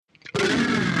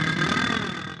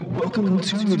welcome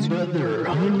to another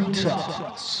Honey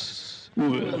Talks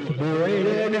with Brady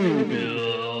and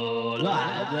Newbill,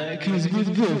 live at Kismet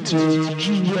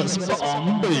Vintage, West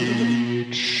Palm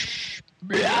Beach.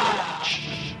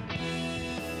 Biatch.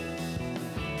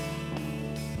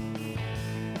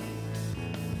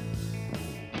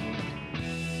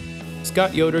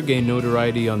 Scott Yoder gained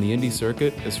notoriety on the indie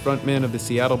circuit as frontman of the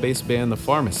Seattle-based band The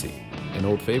Pharmacy, an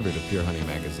old favorite of Pure Honey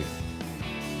magazine.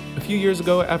 A few years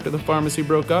ago, after The Pharmacy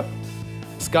broke up,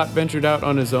 Scott ventured out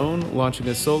on his own, launching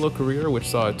a solo career which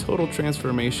saw a total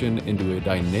transformation into a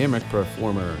dynamic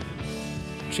performer,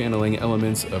 channeling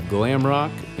elements of glam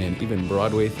rock and even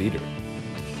Broadway theater.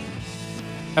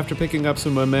 After picking up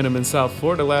some momentum in South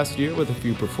Florida last year with a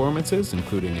few performances,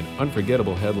 including an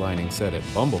unforgettable headlining set at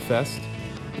Bumblefest,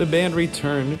 the band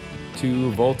returned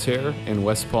to Voltaire in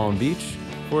West Palm Beach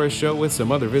for a show with some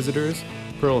other visitors,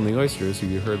 Pearl and the Oysters, who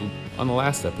you heard on the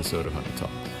last episode of Honey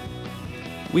Talks.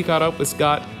 We caught up with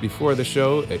Scott before the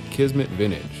show at Kismet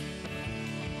Vintage.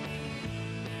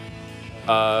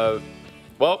 Well,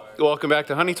 welcome back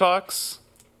to Honey Talks.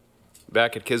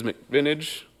 Back at Kismet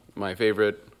Vintage, my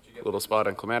favorite little spot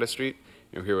on Clematis Street.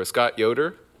 You're here with Scott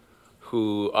Yoder,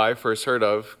 who I first heard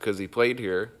of because he played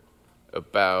here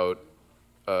about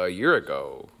a year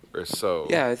ago or so.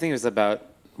 Yeah, I think it was about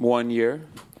 1 year.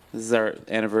 This is our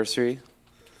anniversary.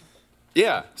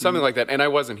 Yeah, something like that. And I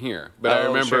wasn't here, but I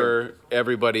remember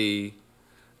everybody.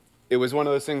 It was one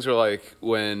of those things where, like,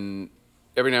 when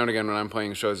every now and again when I'm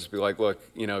playing shows, just be like, look,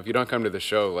 you know, if you don't come to the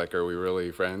show, like, are we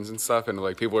really friends and stuff? And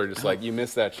like, people are just like, you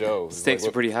missed that show. Stakes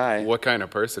are pretty high. What kind of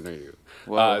person are you?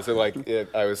 Wow. So like,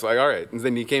 I was like, all right. And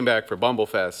then you came back for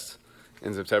Bumblefest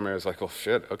in September. I was like, oh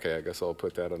shit, okay, I guess I'll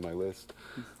put that on my list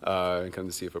and come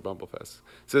to see you for Bumblefest.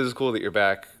 So it's cool that you're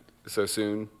back so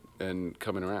soon and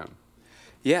coming around.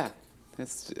 Yeah,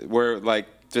 we're like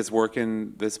just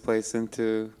working this place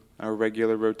into our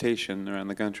regular rotation around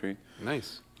the country.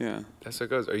 Nice. Yeah. That's how it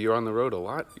goes. Are you on the road a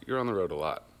lot? You're on the road a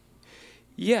lot.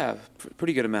 Yeah,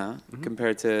 pretty good amount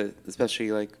compared to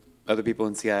especially like other people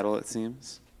in Seattle, it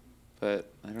seems.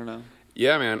 But I don't know.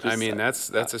 Yeah, man. I mean, that's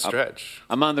a stretch.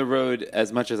 I'm on the road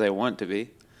as much as I want to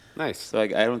be. Nice. So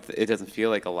like, I don't. It doesn't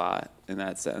feel like a lot in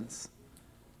that sense.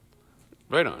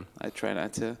 Right on. I try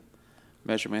not to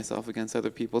measure myself against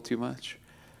other people too much.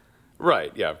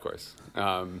 Right. Yeah. Of course.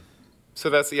 So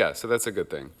that's a good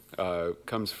thing.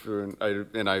 Comes through,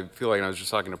 and I feel like I was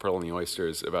just talking to Pearl and the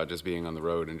Oysters about just being on the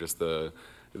road and just the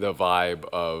vibe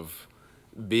of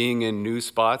being in new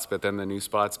spots, but then the new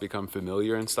spots become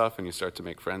familiar and stuff, and you start to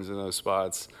make friends in those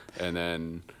spots, and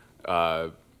then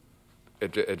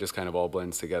it just kind of all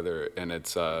blends together, and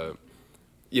it's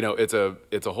it's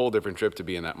a whole different trip to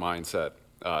be in that mindset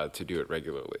to do it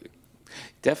regularly.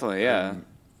 Definitely, yeah.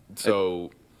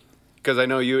 So, because I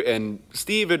know you and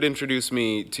Steve had introduced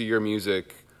me to your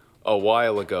music a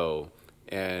while ago,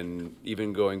 and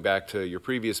even going back to your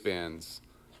previous bands,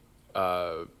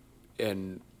 and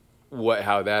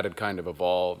how that had kind of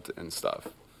evolved and stuff.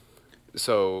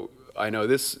 So I know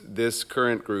this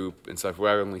current group and stuff, who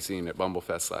I've only seen at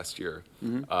Bumblefest last year,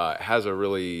 has a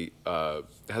really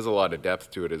has a lot of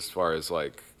depth to it as far as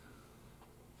like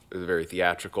it's very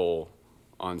theatrical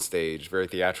on stage, very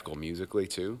theatrical musically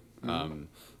too,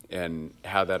 and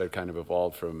how that had kind of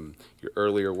evolved from your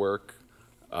earlier work.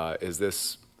 Is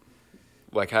this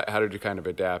like how did you kind of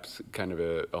adapt kind of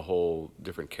a whole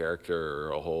different character,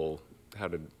 or a whole how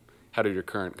did your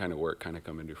current kind of work kind of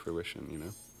come into fruition, you know?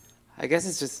 I guess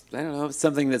it's just, I don't know,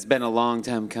 something that's been a long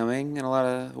time coming in a lot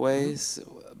of ways,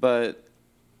 but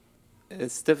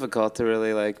it's difficult to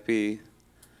really like be,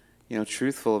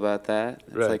 truthful about that.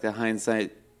 It's like the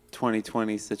hindsight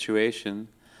 2020 situation,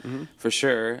 for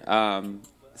sure.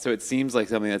 So it seems like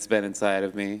something that's been inside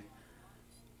of me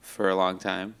for a long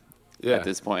time at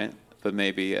this point, but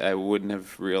maybe I wouldn't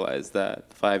have realized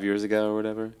that 5 years ago or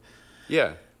whatever.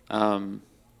 Yeah.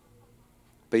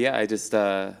 But yeah, I just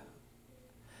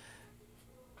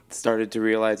started to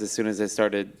realize as soon as I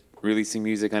started releasing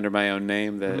music under my own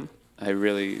name that I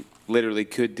really, literally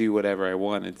could do whatever I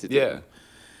wanted to do. Yeah.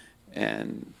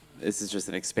 And this is just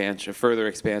a further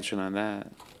expansion on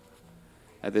that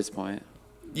at this point.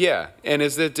 Yeah, and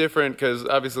is it different? Because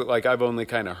obviously, like, I've only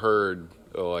kind of heard,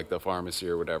 like, The Pharmacy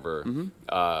or whatever,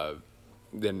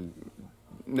 then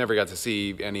never got to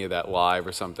see any of that live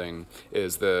or something.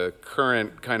 Is the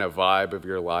current kind of vibe of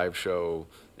your live show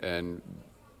and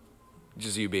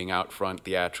just you being out front,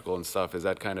 theatrical and stuff, is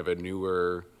that kind of a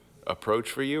newer approach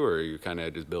for you, or are you kind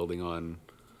of just building on?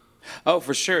 Oh,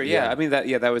 for sure, yeah. I mean,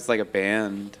 that was like a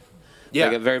band. Yeah.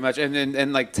 Like very much,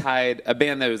 and like tied, a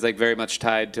band that was like very much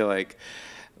tied to like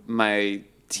my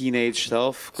teenage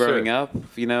self growing Sure. up,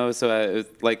 you know. So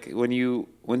like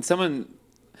when someone,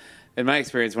 in my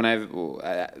experience,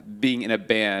 when being in a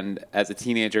band as a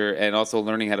teenager and also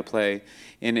learning how to play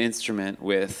an instrument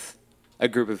with a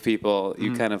group of people,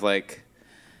 you kind of like,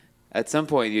 at some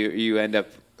point you end up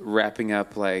wrapping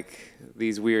up like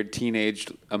these weird teenage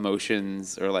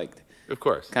emotions or like Of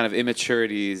course. kind of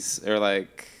immaturities or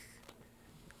like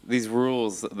these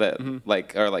rules that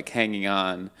like are like hanging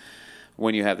on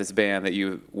when you have this band that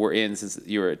you were in since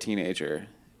you were a teenager.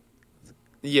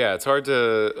 Yeah, it's hard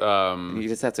to. And you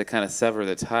just have to kind of sever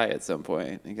the tie at some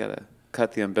point. You gotta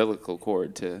cut the umbilical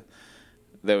cord to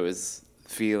those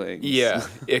feelings. Yeah,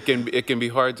 it can be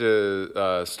hard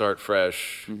to start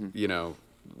fresh, you know,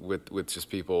 with just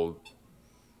people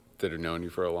that have known you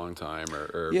for a long time,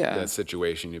 or Yeah. that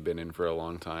situation you've been in for a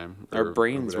long time. Our or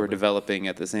brains were whatever. developing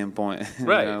at the same point.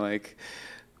 Right. You know, like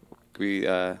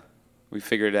we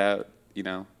figured out, you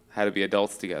know, how to be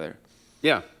adults together,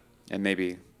 Yeah, and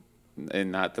maybe in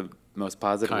not the most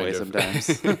positive kind way of.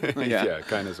 sometimes. yeah,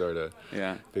 kind of, sort of.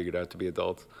 Yeah. Figured out to be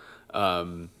adults.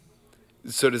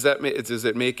 So does it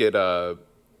make it to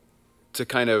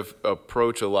kind of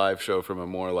approach a live show from a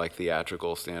more like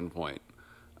theatrical standpoint?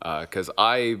 Because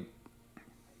I'm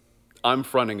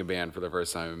fronting a band for the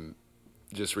first time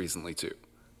just recently too,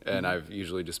 and I've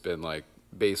usually just been like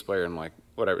bass player and like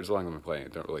whatever, as long as I'm playing, I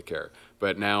don't really care.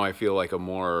 But now I feel like a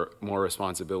more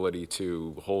responsibility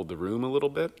to hold the room a little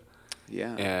bit.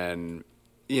 Yeah. And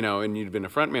you know, and you'd been a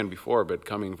frontman before, but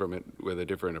coming from it with a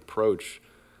different approach.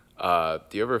 Do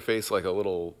you ever face like a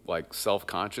little like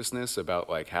self-consciousness about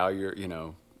like how you're, you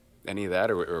know, any of that,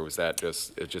 or was that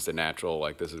it's just a natural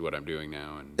like this is what I'm doing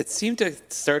now? And It seemed to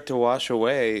start to wash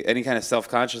away any kind of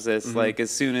self-consciousness, like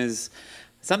as soon as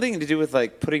something to do with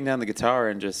like putting down the guitar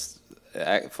and just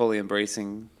fully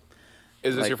embracing.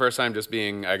 is this like- your first time just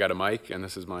being I got a mic and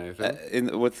this is my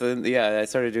thing? I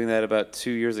started doing that about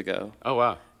 2 years ago, Oh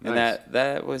wow, and nice.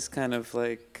 that was kind of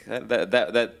like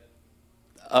that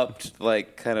upped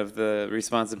like kind of the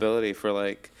responsibility for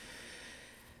like,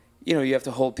 you know, you have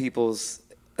to hold people's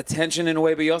attention in a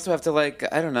way, but you also have to like,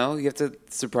 I don't know, you have to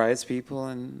surprise people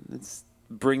and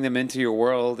bring them into your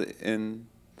world, and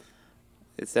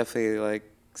it's definitely like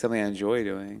something I enjoy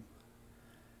doing.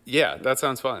 Yeah, that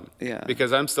sounds fun. Yeah.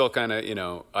 Because I'm still kind of, you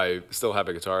know, I still have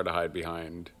a guitar to hide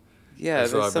behind. Yeah, I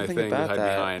still there's have my something thing to about hide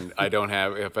that. behind. I don't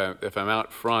have if I'm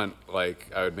out front,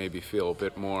 like I would maybe feel a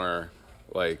bit more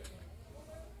like,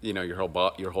 you know, your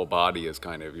whole body is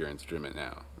kind of your instrument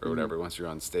now, or whatever. Once you're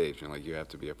on stage, and like you have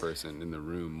to be a person in the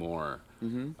room more.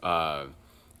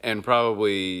 And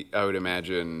probably I would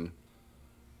imagine,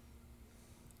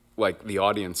 like the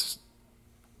audience,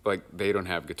 like they don't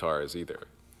have guitars either.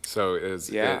 So it's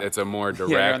a more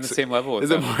direct. Yeah, you're on the same level with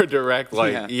It's them. a more direct,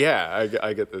 like Yeah.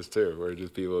 I get this too. We're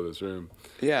just people in this room.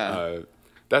 Yeah.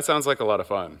 That sounds like a lot of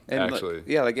fun, And actually.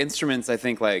 like instruments, I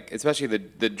think like especially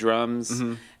the drums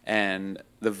and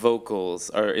the vocals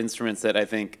are instruments that I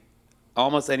think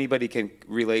almost anybody can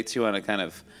relate to on a kind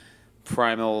of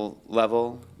primal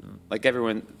level. Like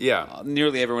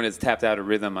nearly everyone has tapped out a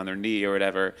rhythm on their knee or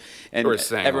whatever, and Or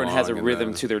sang everyone has a along in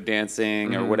rhythm the- to their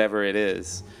dancing or whatever it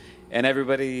is. And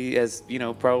everybody has, you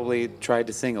know, probably tried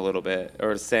to sing a little bit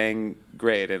or sang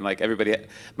great, and like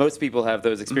most people have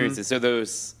those experiences. So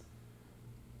those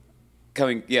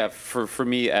for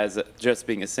me as just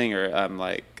being a singer, I'm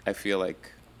like, I feel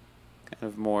like kind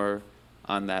of more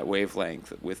on that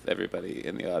wavelength with everybody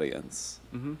in the audience.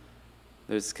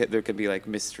 There could be like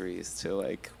mysteries to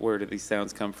like, where do these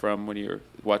sounds come from when you're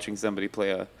watching somebody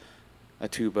play a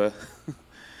tuba.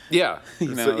 Yeah.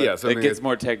 You know, it it gets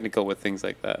more technical with things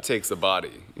like that. takes the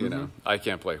body, you know. I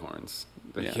can't play horns.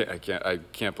 Yeah. I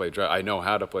can't play drum. I know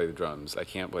how to play the drums. I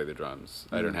can't play the drums.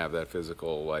 I don't have that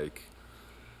physical like.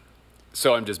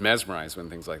 So I'm just mesmerized when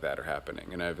things like that are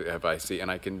happening, and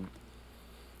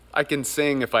I can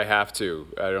sing if I have to.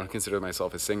 I don't consider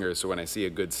myself a singer, so when I see a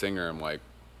good singer, I'm like,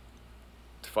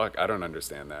 fuck, I don't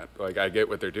understand that. Like I get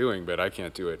what they're doing, but I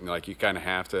can't do it. And like you kind of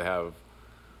have to have,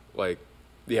 like,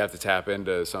 you have to tap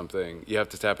into something. You have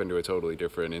to tap into a totally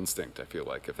different instinct, I feel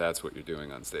like, if that's what you're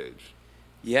doing on stage.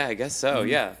 Yeah, I guess so.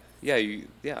 Yeah, you're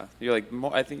like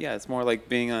more. I think it's more like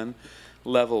being on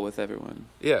level with everyone.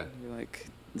 Yeah. You're like,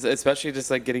 especially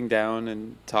just like getting down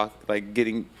and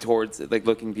getting towards, like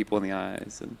looking people in the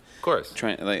eyes and Of course.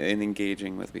 trying and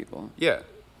engaging with people. Yeah.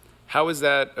 How has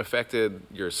that affected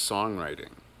your songwriting,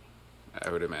 I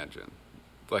would imagine?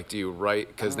 Like, do you write,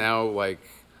 because now, like,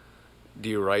 do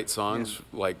you write songs,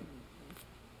 like,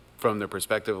 from the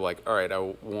perspective of, like, all right,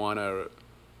 I'm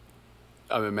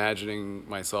imagining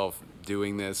myself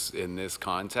doing this in this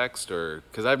context, or,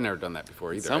 because I've never done that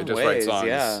before either. Some I just ways, write songs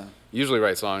yeah. usually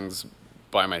write songs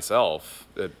by myself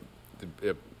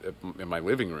in my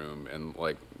living room, and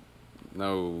like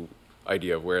no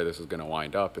idea of where this is going to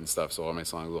wind up and stuff. So all my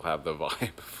songs will have the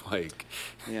vibe of like,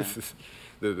 Yeah.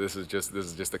 this is just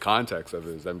the context of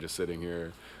it. Is I'm just sitting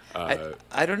here. I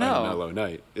don't know. On a mellow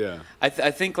night. Yeah. I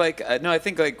think like no, I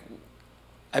think like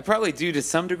I probably do to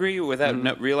some degree without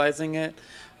not realizing it.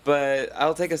 But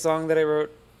I'll take a song that I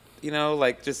wrote,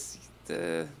 like just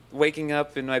waking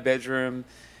up in my bedroom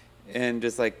and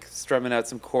just like strumming out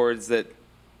some chords that,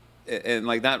 and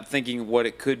like not thinking what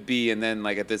it could be, and then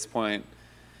like at this point,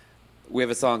 we have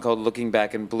a song called "Looking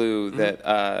Back in Blue"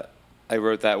 that I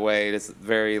wrote that way. It's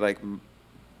very like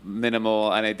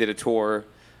minimal, and I did a tour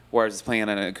where I was just playing on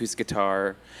an acoustic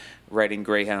guitar, writing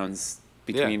Greyhounds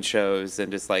between shows,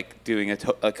 and just like doing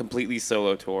a completely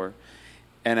solo tour.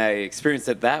 And I experienced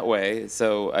it that way,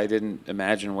 so I didn't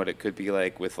imagine what it could be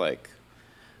like with like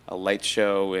a light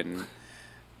show and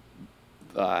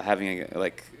having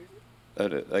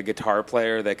a guitar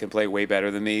player that can play way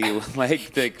better than me,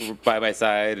 like by my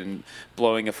side, and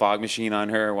blowing a fog machine on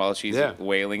her while she's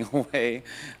wailing away,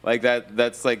 like that.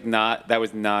 That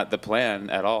was not the plan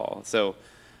at all. So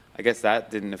I guess that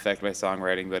didn't affect my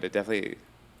songwriting, but it definitely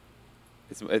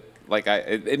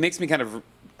it makes me kind of,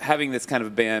 having this kind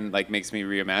of band like makes me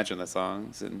reimagine the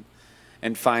songs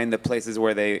and find the places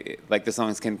where they like the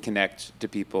songs can connect to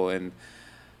people in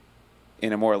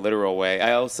a more literal way.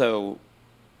 I also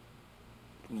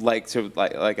like to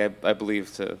I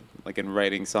believe to like in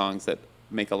writing songs that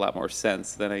make a lot more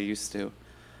sense than I used to.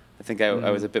 I think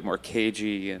I was a bit more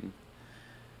cagey and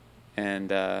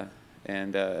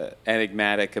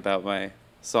enigmatic about my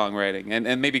songwriting,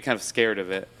 and maybe kind of scared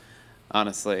of it,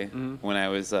 honestly, when I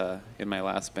was in my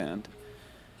last band,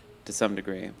 to some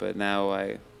degree. But now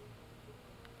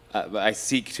I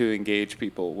seek to engage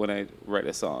people when I write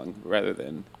a song rather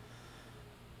than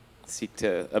seek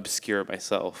to obscure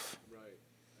myself.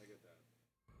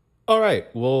 All right,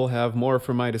 we'll have more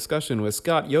from my discussion with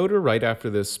Scott Yoder right after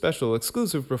this special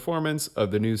exclusive performance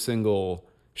of the new single,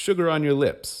 Sugar on Your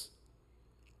Lips.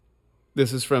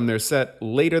 This is from their set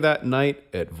later that night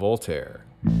at Voltaire.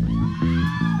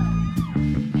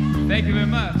 Thank you very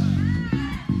much.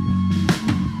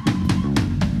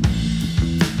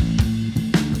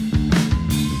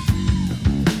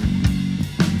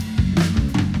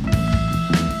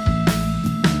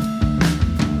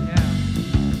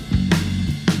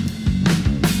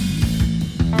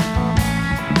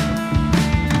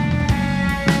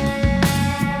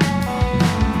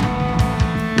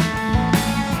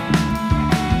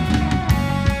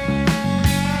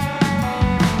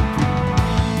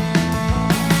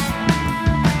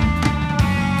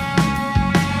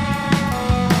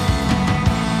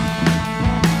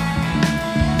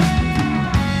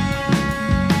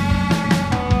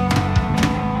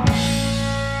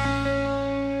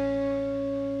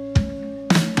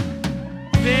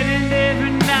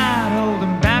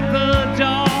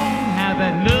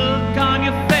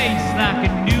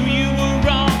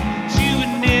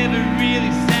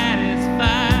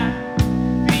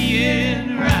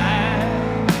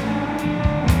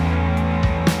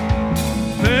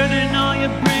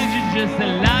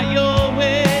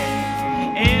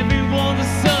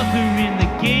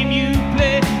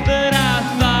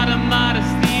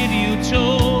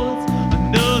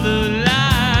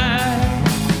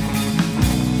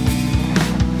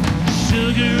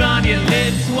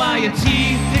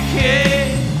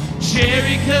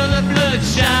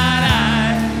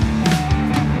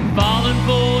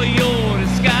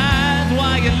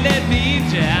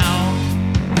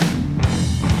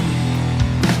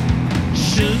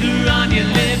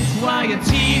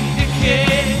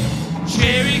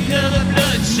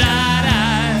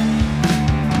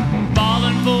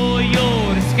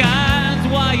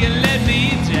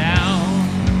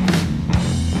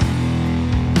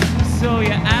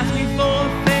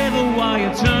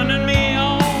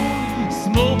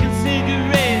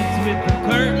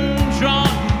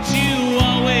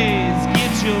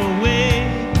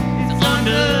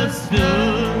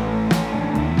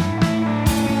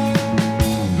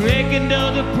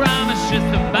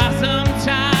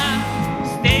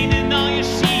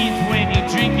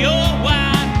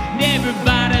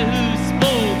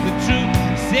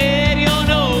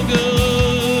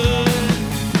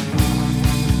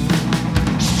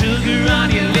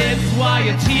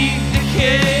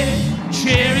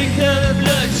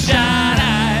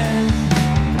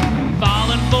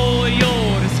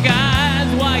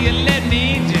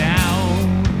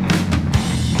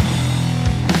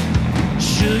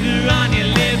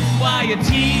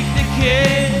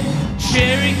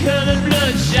 Cherry-colored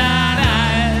bloodshot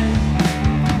eyes,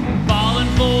 falling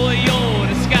for your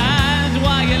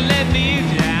let me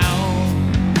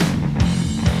down.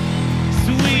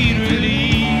 Sweet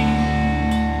relief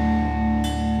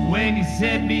when you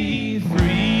set me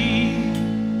free.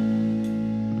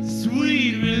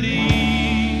 Sweet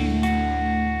relief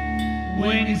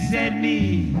when you set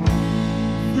me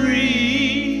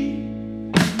free.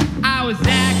 I was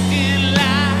acting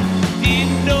like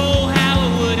didn't know how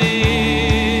it would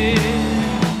end.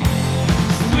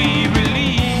 Sweet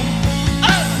relief.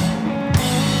 Oh!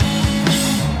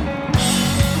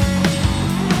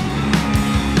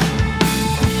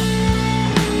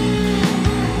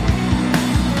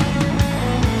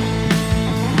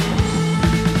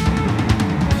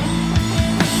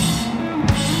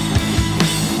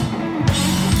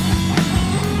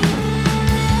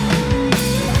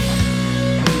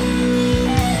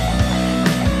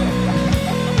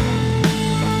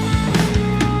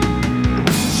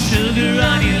 Sugar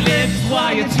on your lips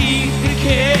while your teeth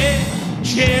decay.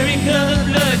 Cherry-colored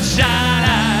bloodshot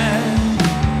eyes.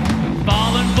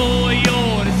 Falling for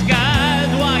your disguise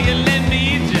while you let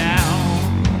me down.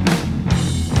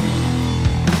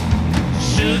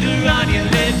 Sugar on your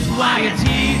lips while your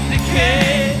teeth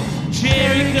decay.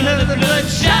 Cherry-colored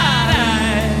bloodshot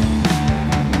eyes.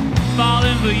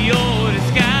 Falling for your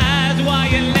disguise while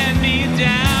you let me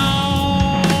down.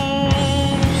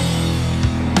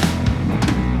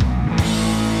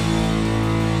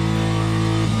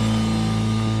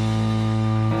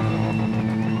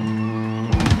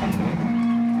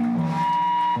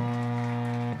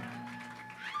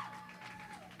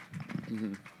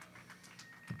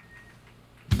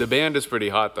 The band is pretty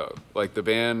hot though. Like the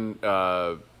band,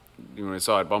 when I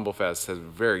saw at Bumblefest, it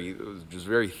was just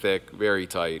very thick, very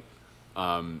tight,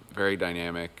 very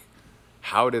dynamic.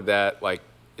 How did that, like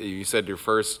you said, your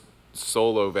first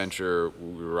solo venture,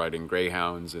 we were riding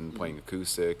Greyhounds and playing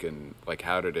acoustic, and like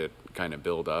how did it kind of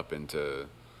build up into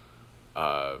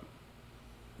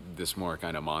this more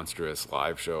kind of monstrous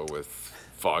live show with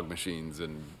fog machines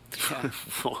and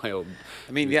wild?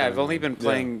 I mean, yeah, I've only been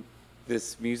playing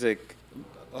this music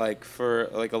like for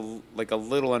like a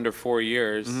little under 4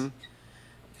 years,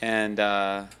 and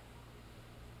the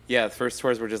first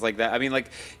tours were just like that. I mean, like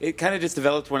it kind of just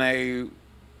developed when I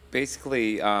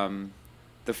basically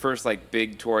the first like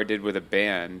big tour I did with a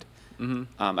band.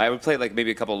 I would play like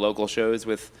maybe a couple local shows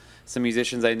with some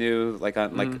musicians I knew, like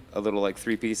on like a little like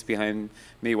 3-piece behind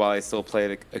me while I still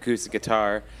played acoustic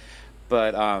guitar.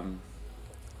 But I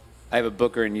have a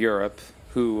booker in Europe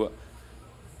who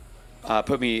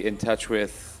put me in touch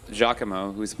with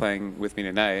Giacomo, who's playing with me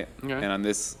tonight, and on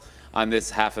this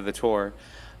half of the tour,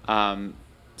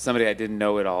 somebody I didn't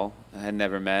know at all, I had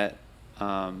never met,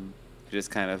 just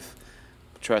kind of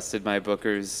trusted my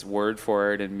booker's word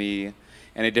for it, and me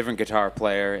and a different guitar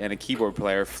player and a keyboard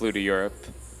player flew to Europe,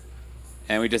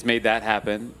 and we just made that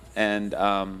happen, and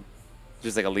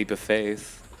just like a leap of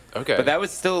faith. Okay. But that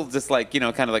was still just like, kind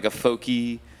of like a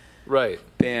folky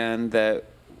band that,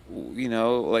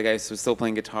 like I was still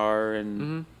playing guitar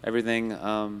and everything.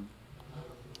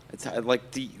 It's like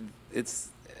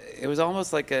it was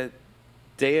almost like a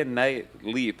day and night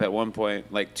leap at one point,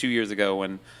 like 2 years ago,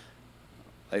 when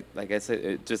like I said,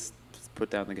 it just put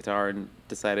down the guitar and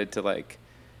decided to like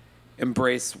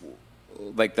embrace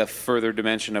like the further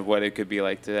dimension of what it could be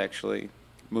like to actually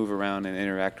move around and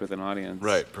interact with an audience.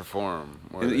 Right, perform.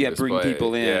 Bring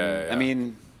people in. Yeah. I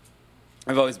mean,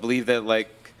 I've always believed that, like,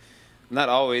 not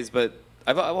always, but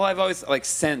I've always like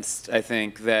sensed, I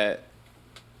think, that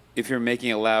if you're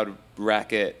making a loud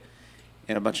racket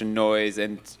and a bunch of noise,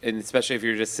 and especially if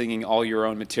you're just singing all your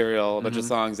own material, a bunch of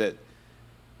songs that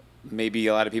maybe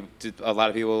a lot of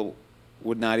people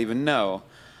would not even know,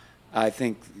 I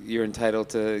think you're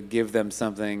entitled to give them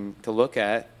something to look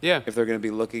at. Yeah. If they're going to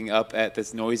be looking up at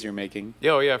this noise you're making.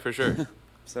 Yeah, yeah, for sure.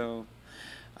 So,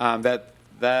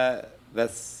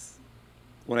 that's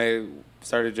when I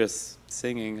started just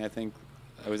singing. I think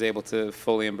I was able to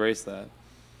fully embrace that.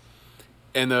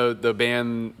 And the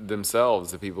band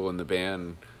themselves, the people in the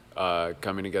band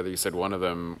coming together, you said one of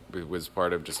them was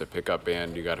part of just a pickup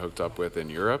band you got hooked up with in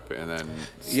Europe and then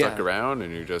stuck around,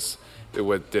 and you just,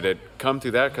 did it come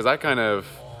to that? Because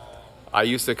I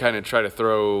used to kind of try to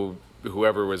throw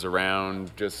whoever was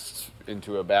around just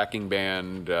into a backing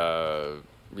band,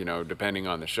 depending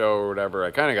on the show or whatever.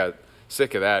 I kind of got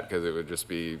sick of that because it would just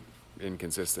be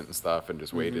inconsistent and stuff, and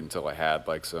just waited until I had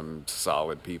like some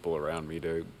solid people around me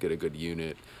to get a good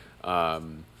unit.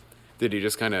 Did you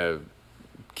just kind of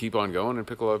keep on going and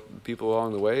pick up people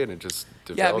along the way, and it just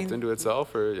developed into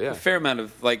itself? Or a fair amount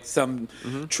of like some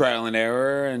trial and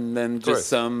error, and then just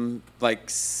some like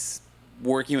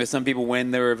working with some people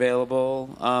when they're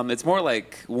available. It's more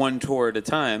like one tour at a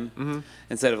time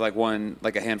instead of like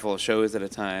a handful of shows at a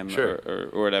time or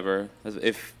whatever.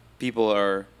 If people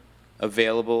are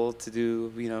available to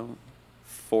do,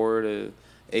 4 to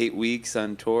 8 weeks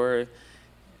on tour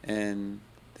and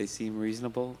they seem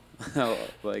reasonable,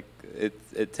 like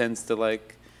it tends to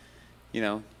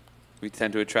we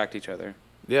tend to attract each other.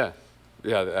 Yeah.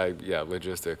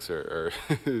 Logistics are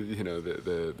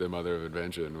the mother of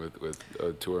invention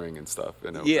with touring and stuff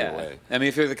in a way. I mean,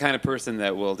 if you're the kind of person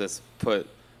that will just put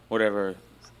whatever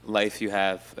life you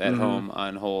have at home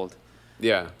on hold,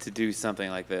 to do something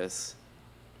like this,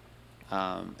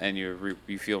 and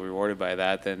you feel rewarded by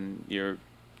that, then you're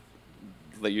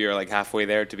like halfway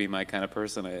there to be my kind of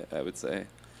person. I would say.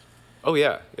 Oh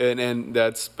yeah, and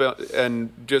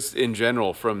just in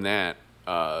general from that.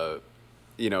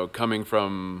 Coming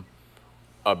from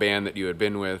a band that you had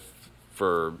been with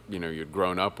for, you'd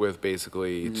grown up with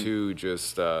basically, to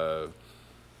just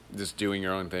doing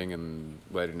your own thing and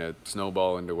letting it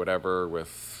snowball into whatever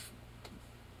with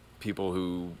people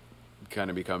who kind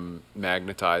of become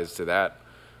magnetized to that.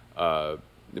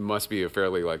 It must be a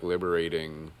fairly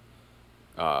liberating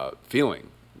feeling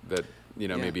that,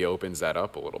 maybe opens that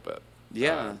up a little bit.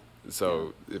 Yeah.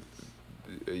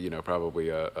 Probably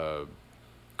a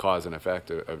cause and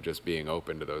effect of just being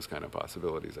open to those kind of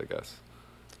possibilities, I guess.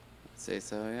 I'd say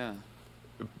so, yeah.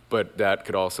 But that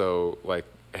could also,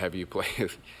 have you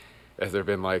played, has there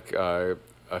been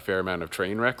a fair amount of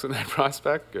train wrecks in that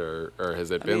prospect, or has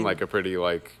it been a pretty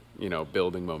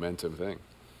building momentum thing?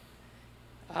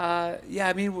 Yeah,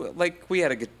 I mean, we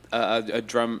had a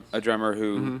drummer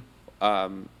who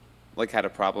had a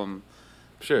problem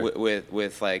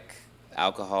with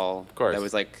alcohol. Of course. That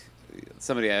was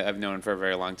somebody I've known for a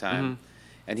very long time,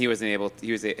 and he wasn't able.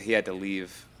 He had to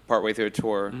leave partway through a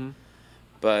tour,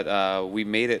 but we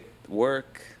made it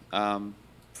work from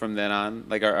then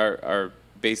on. Our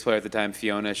bass player at the time,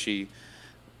 Fiona, she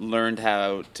learned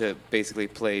how to basically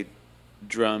play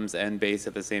drums and bass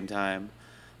at the same time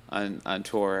on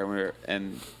tour,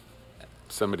 and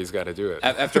somebody's got to do it.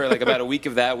 After about a week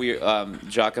of that, we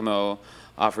Giacomo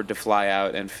offered to fly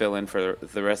out and fill in for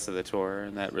the rest of the tour,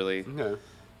 and that really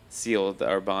sealed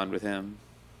our bond with him.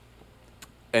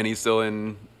 And he's still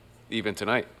in even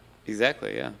tonight.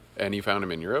 Exactly, yeah. And you found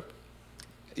him in Europe?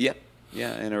 Yep.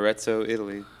 Yeah, in Arezzo,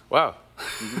 Italy. Wow.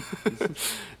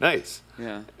 Nice.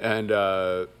 Yeah. And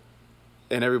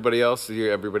everybody else,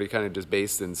 everybody kind of just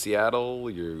based in Seattle?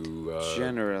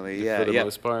 Generally, yeah. For the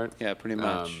most part? Yeah, pretty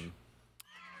much.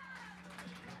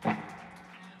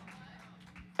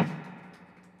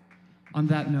 On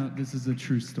that note, this is a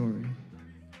true story.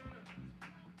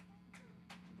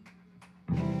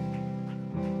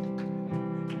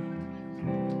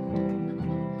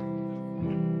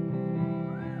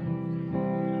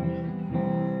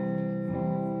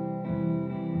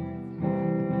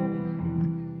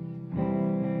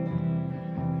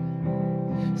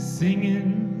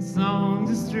 Singing songs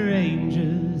to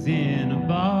strangers in a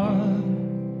bar.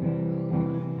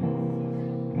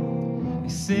 They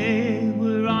say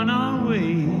we're on our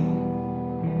way,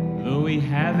 though we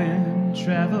haven't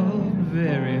traveled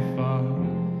very far.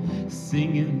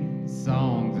 Singing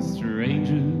songs to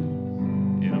strangers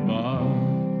in a bar.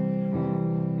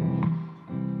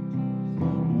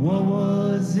 What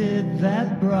was it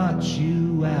that brought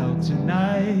you out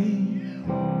tonight?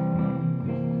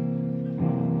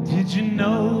 Did you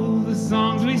know the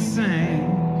songs we sang?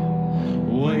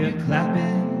 Were you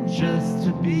clapping just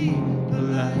to be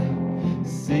polite?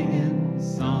 Singing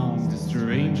songs to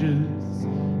strangers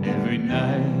every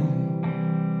night.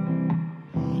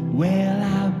 Well,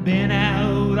 I've been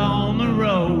out on the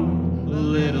road a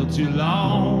little too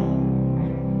long.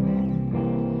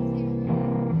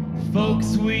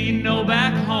 Folks we know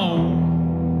back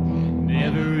home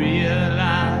never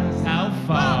realize how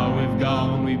far we've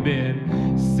gone. We've been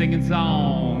singing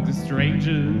songs to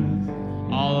strangers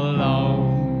all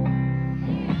along.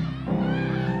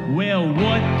 Well,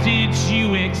 what did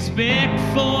you expect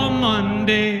for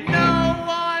Monday? No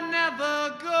one ever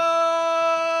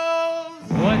goes.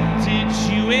 What did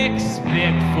you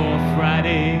expect for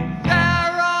Friday?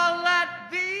 They're all at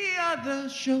the other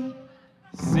show,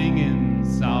 singing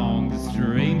songs to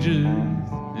strangers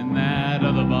in that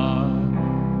other bar.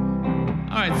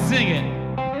 All right, sing it.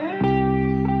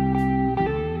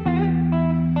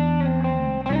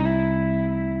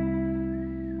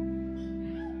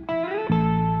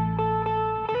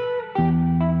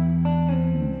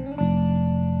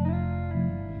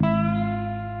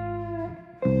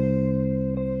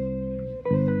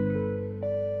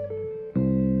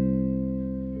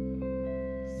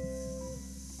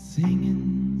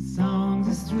 Singing songs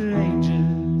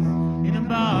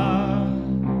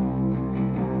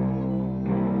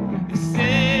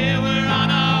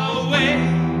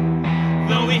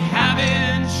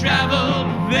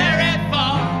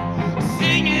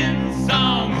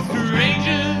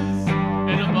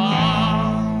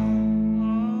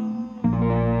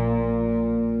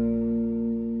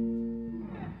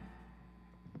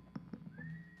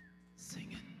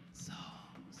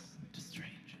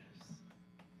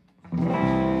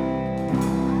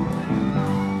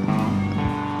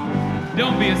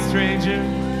be a stranger.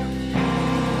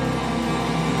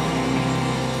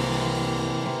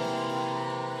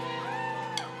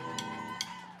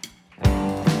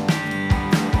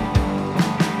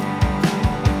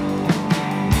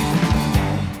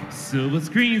 Silver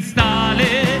screen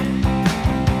starlit,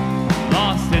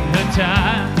 lost in her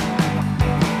time.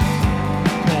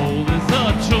 Cold as a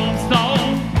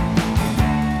tombstone,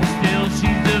 still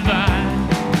she's divine.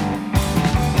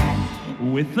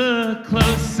 With a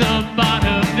close-up on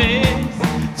her face,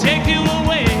 take you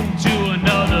away to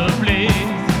another place,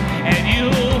 and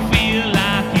you'll feel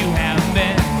like you have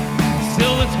met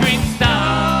silver screen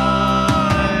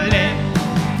starlit.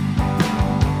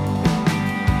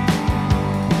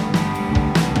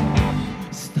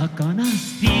 Stuck on a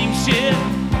steamship,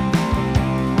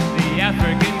 the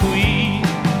African queen.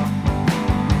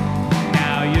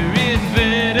 Now you're in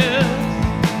Venice,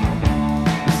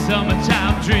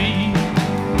 summertime dream.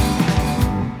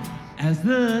 As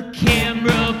the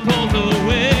camera pulls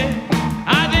away,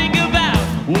 I think about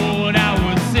what I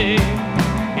would say,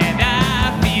 and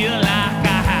I feel like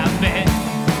I have met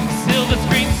silver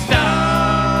screen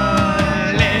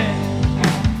starlit.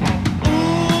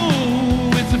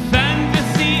 Ooh, it's a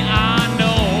fantasy, I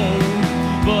know,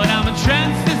 but I'm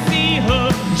entranced to see her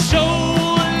show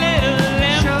a little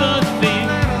empathy,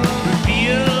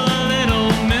 reveal a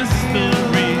little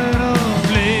mystery,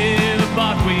 play the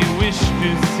part we wish to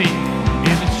see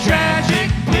in the tragic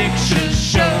picture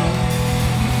show.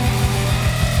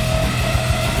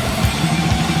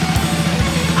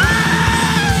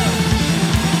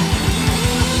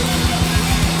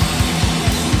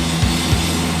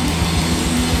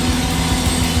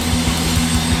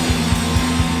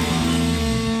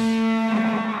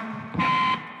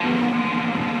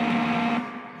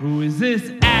 Who is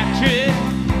this actress?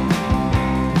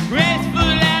 Graceful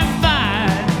and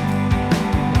fine.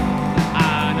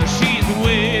 I know she's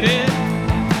waiting.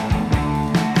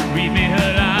 Read me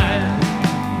her lines.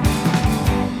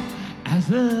 As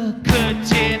the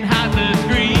curtain hides the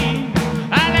screen,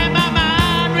 I let my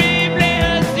mind replay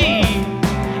her scene,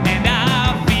 and I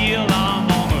feel I'm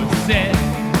almost set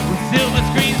with silver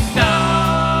screen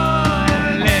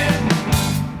starlit.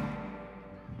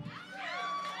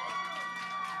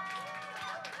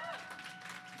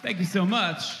 Thank you so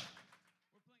much.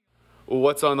 Well,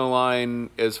 what's on the line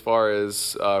as far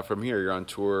as from here? You're on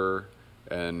tour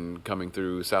and coming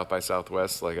through South by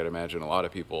Southwest, like I'd imagine a lot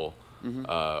of people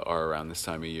are around this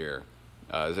time of year.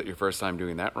 Is it your first time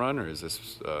doing that run, or is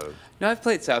this? No, I've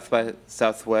played South by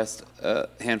Southwest a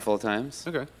handful of times.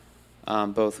 Okay.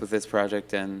 Both with this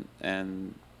project and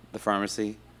the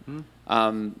pharmacy.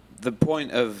 The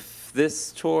point of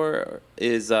this tour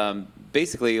is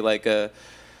basically like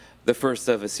the first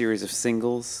of a series of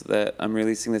singles that I'm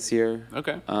releasing this year.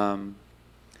 Okay. I've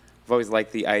always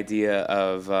liked the idea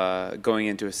of going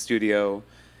into a studio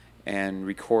and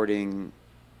recording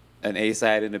an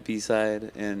A-side and a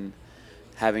B-side and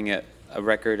having a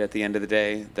record at the end of the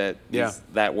day that is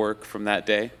that work from that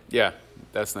day. Yeah,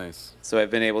 that's nice. So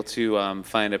I've been able to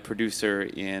find a producer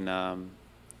in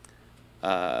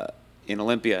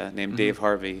Olympia named Dave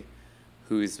Harvey,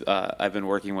 who's I've been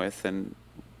working with, and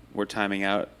we're timing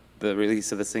out the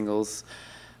release of the singles.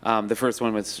 The first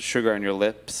one was Sugar on Your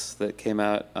Lips that came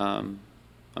out on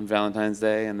Valentine's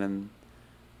Day, and then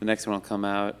the next one will come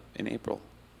out in April.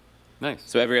 Nice.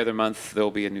 So every other month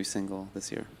there'll be a new single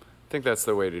this year. I think that's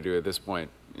the way to do it at this point.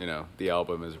 You know, the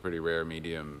album is a pretty rare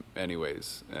medium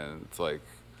anyways, and it's like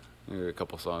a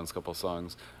couple songs.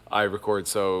 I record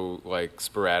so like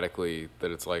sporadically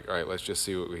that it's like, all right, let's just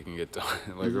see what we can get done.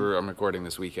 Like I'm recording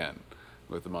this weekend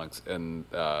with the Monks, and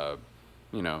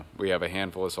you know, we have a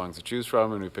handful of songs to choose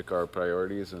from, and we pick our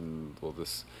priorities, and we'll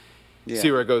just see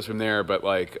where it goes from there. But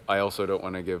like, I also don't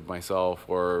want to give myself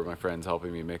or my friends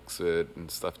helping me mix it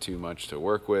and stuff too much to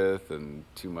work with, and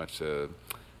too much to,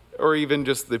 or even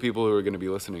just the people who are going to be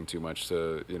listening too much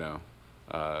to, you know,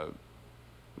 a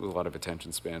lot of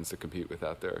attention spans to compete with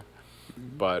out there.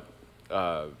 But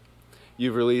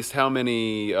you've released how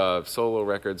many solo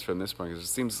records from this point? 'Cause it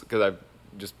seems, because I've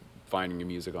just finding your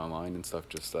music online and stuff,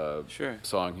 just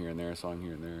song here and there,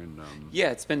 and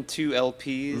yeah, it's been 2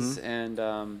 LPs, and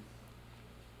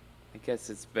I guess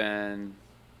it's been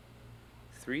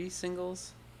 3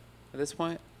 singles at this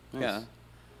point. Nice. Yeah.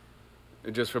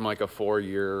 Just from like a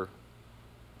 4-year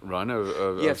run of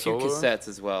a few solo? cassettes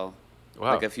as well.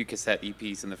 Wow. Like a few cassette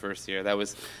EPs in the first year. That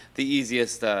was the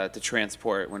easiest to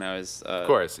transport when I was of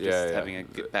course, having a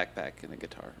backpack and a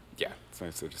guitar. Yeah, it's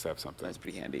nice to just have something. That was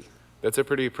pretty handy. That's a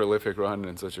pretty prolific run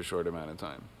in such a short amount of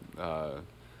time.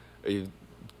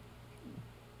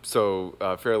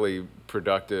 fairly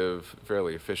productive,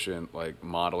 fairly efficient like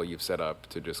model you've set up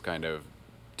to just kind of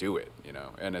do it,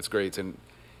 and it's great. And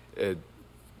it,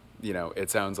 it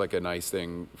sounds like a nice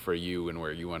thing for you and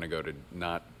where you want to go, to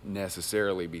not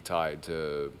necessarily be tied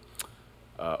to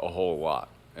a whole lot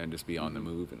and just be on the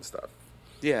move and stuff.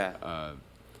 Yeah.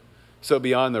 So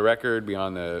beyond the record,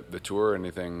 beyond the tour,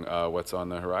 anything, what's on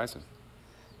the horizon?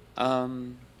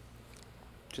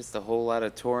 Just a whole lot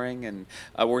of touring and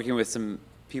working with some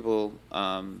people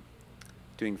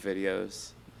doing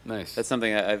videos. Nice. That's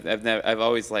something I've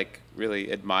always like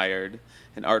really admired,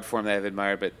 an art form that I've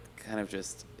admired, but kind of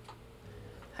just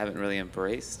haven't really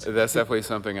embraced. That's definitely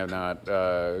something I've not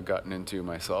gotten into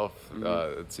myself.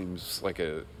 It seems like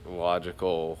a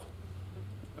logical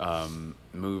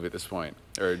move at this point,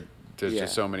 or there's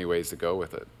just so many ways to go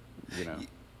with it,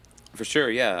 For sure,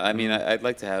 yeah. I mean, I'd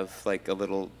like to have like a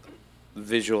little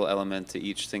visual element to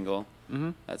each single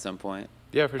at some point.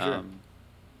 Yeah, for sure.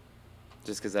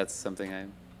 Just because that's something I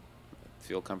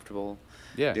feel comfortable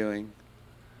doing.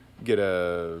 Get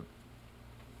any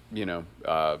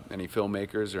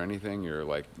filmmakers or anything you're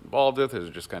like involved with? Is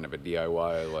it just kind of a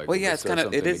DIY? Like, well, yeah, it's kind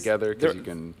of it is together because you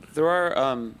can. There are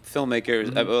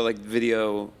filmmakers, like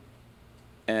video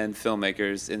and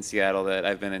filmmakers in Seattle that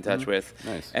I've been in touch with.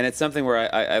 Nice. And it's something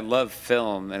where I love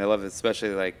film, and I love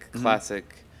especially like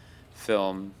classic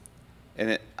film,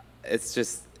 and it's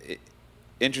just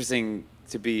interesting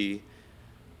to be.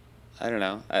 I don't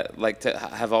know. I like to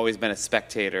have always been a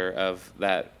spectator of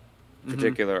that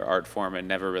particular art form and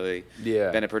never really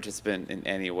been a participant in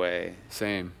any way.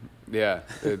 Same. Yeah.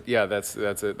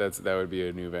 That would be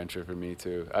a new venture for me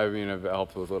too. I mean, I've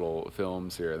helped with little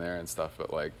films here and there and stuff,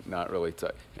 but like not really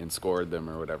and scored them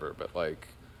or whatever, but like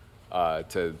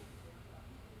to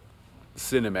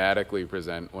cinematically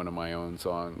present one of my own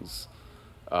songs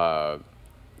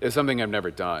is something I've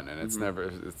never done, and it's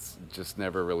just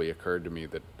never really occurred to me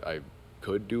that I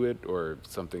could do it or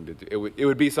something to do. It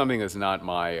would be something that's not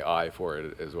my eye for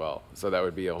it as well. So that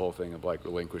would be a whole thing of like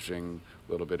relinquishing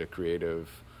a little bit of creative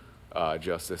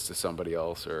justice to somebody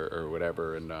else or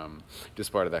whatever, and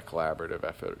just part of that collaborative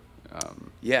effort.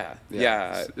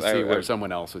 See where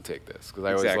someone else would take this, because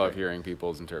I always love hearing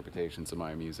people's interpretations of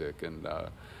my music and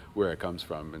where it comes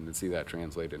from, and to see that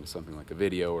translate into something like a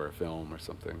video or a film or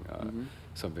something,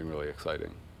 something really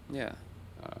exciting. Yeah.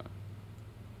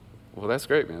 Well, that's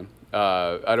great, man.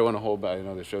 I don't want to hold back. I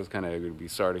know the show's kind of going to be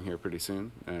starting here pretty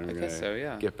soon, and we're going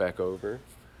to get back over.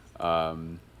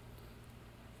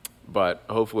 But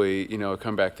hopefully,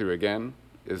 come back through again.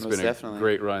 It's been a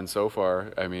great run so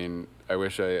far. I mean, I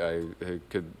wish I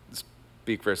could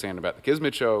speak firsthand about the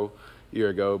Kismet show a year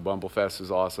ago. Bumblefest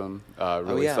was awesome.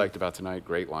 Really psyched about tonight.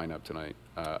 Great lineup tonight.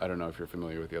 I don't know if you're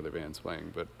familiar with the other bands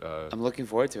playing, but I'm looking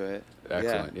forward to it.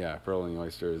 Excellent. Yeah, Pearling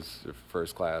Oysters,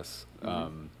 first class.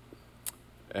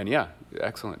 And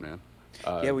excellent, man.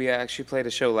 We actually played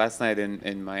a show last night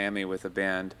in Miami with a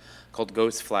band called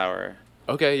Ghost Flower.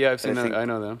 Okay, yeah, I've seen them. I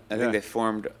know them. I think they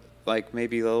formed like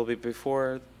maybe a little bit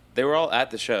before. They were all at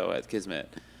the show at Kismet,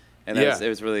 and it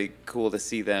was really cool to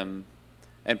see them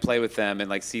and play with them and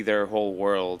like see their whole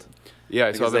world. Yeah,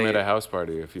 I saw them at a house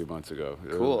party a few months ago.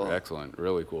 Cool, excellent,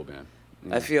 really cool band.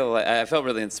 Yeah. I felt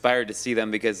really inspired to see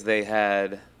them because they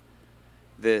had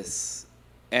this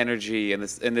energy and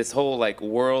this whole like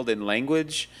world and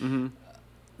language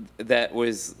that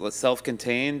was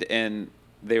self-contained, and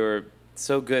they were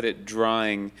so good at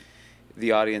drawing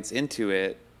the audience into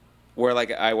it, where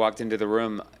like I walked into the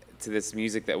room to this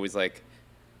music that was like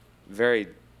very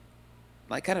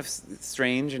like kind of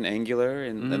strange and angular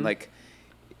and like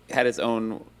had its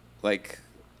own like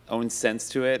own sense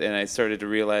to it, and I started to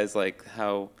realize like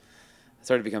how I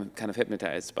started to become kind of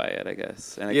hypnotized by it, I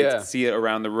guess. And I could see it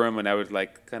around the room, and I would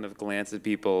like kind of glance at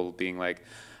people being like,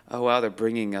 oh wow, they're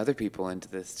bringing other people into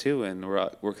this too, and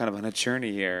we're kind of on a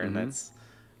journey here, and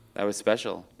that was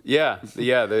special. Yeah,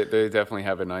 they definitely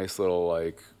have a nice little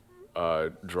like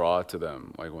draw to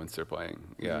them, like once they're playing.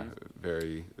 Yeah,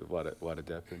 very a lot of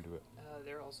depth into it.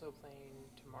 They're also playing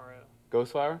tomorrow.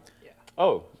 Ghost Flower? Yeah.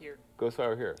 Oh, here. Ghost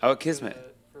Flower here. Oh,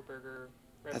 Kismet. For Burger.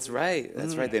 That's right.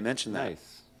 That's right. They mentioned that.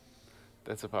 Nice.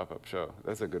 That's a pop-up show.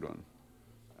 That's a good one.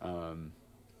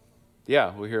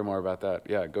 We'll hear more about that.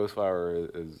 Yeah, Ghost Flower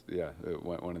is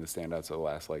one of the standouts of the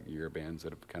last like year bands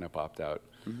that have kind of popped out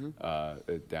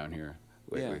down here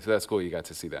lately. Yeah. So that's cool. You got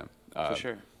to see them. For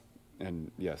sure.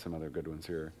 And some other good ones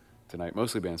here tonight.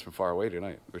 Mostly bands from far away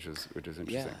tonight, which is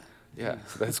interesting. Yeah,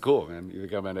 so that's cool, man. You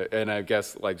come in, and I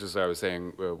guess like just as I was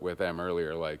saying with them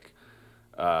earlier, like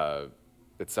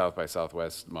it's South by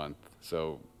Southwest month,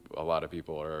 so a lot of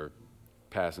people are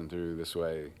passing through this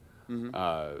way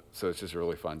So it's just a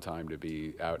really fun time to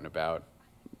be out and about,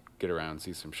 get around,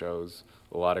 see some shows.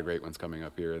 A lot of great ones coming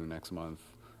up here in the next month.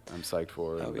 I'm psyched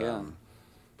for. Oh, and, yeah.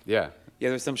 Yeah. Yeah,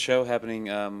 there's some show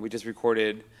happening. We just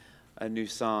recorded a new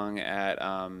song at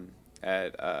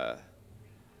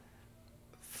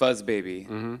Fuzz Baby,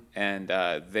 and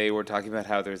they were talking about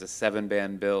how there's a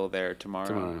 7-band bill there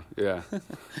tomorrow. Yeah.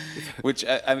 Which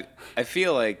I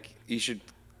feel like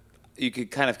you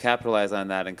could kind of capitalize on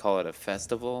that and call it a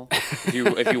festival.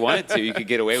 If you wanted to, you could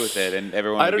get away with it, and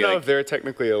everyone. I don't would be know like, if they're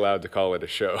technically allowed to call it a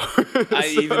show.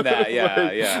 Even that,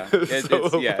 yeah, yeah. It's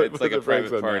put like a the brakes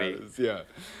private on party. that. Yeah.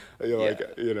 Like,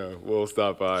 we'll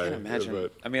stop by. I can't imagine.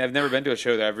 But I mean, I've never been to a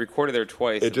show there. I've recorded there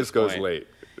twice. it just goes late.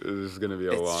 This is going to be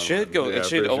a long It should one. go. Yeah, It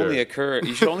should for only sure. occur.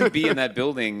 You should only be in that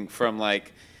building from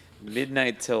like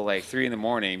midnight till like 3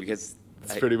 a.m. because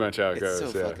It's pretty much how it it's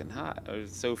goes. so yeah. fucking hot.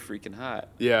 It's so freaking hot.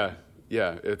 Yeah.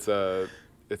 It's for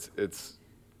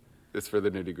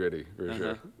the nitty gritty for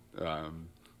sure.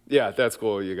 Yeah, that's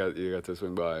cool. You got to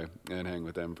swing by and hang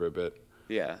with them for a bit.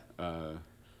 Yeah.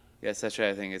 Yeah, Sasha,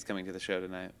 I think, is coming to the show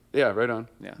tonight. Yeah, right on.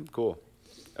 Yeah. Cool.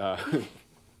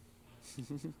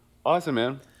 Awesome,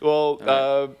 man. Well,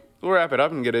 we'll wrap it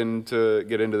up and get into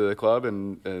the club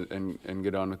and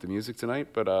get on with the music tonight.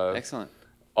 But Excellent.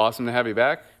 awesome to have you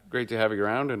back. Great to have you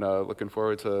around, and looking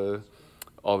forward to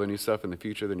all the new stuff in the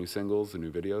future, the new singles, the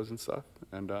new videos and stuff.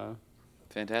 And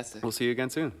Fantastic. we'll see you again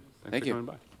soon. Thank for you. coming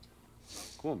by.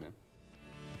 Cool, man.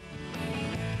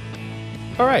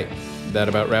 All right, that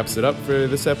about wraps it up for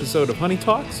this episode of Honey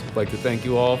Talks. I'd like to thank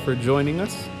you all for joining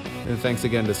us, and thanks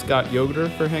again to Scott Yoder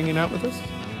for hanging out with us.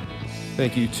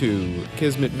 Thank you to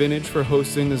Kismet Vintage for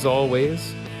hosting as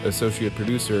always, associate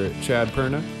producer Chad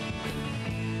Perna.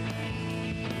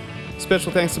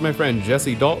 Special thanks to my friend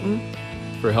Jesse Dalton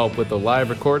for help with the live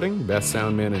recording, best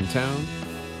sound man in town.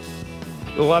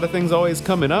 A lot of things always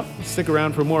coming up. Stick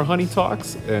around for more Honey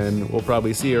Talks, and we'll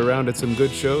probably see you around at some good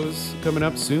shows coming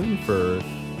up soon. For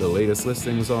the latest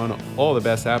listings on all the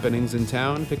best happenings in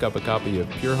town, pick up a copy of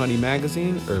Pure Honey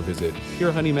Magazine or visit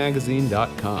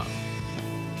purehoneymagazine.com.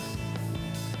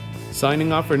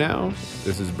 Signing off for now,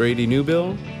 this is Brady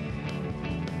Newbill,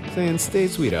 saying stay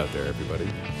sweet out there, everybody.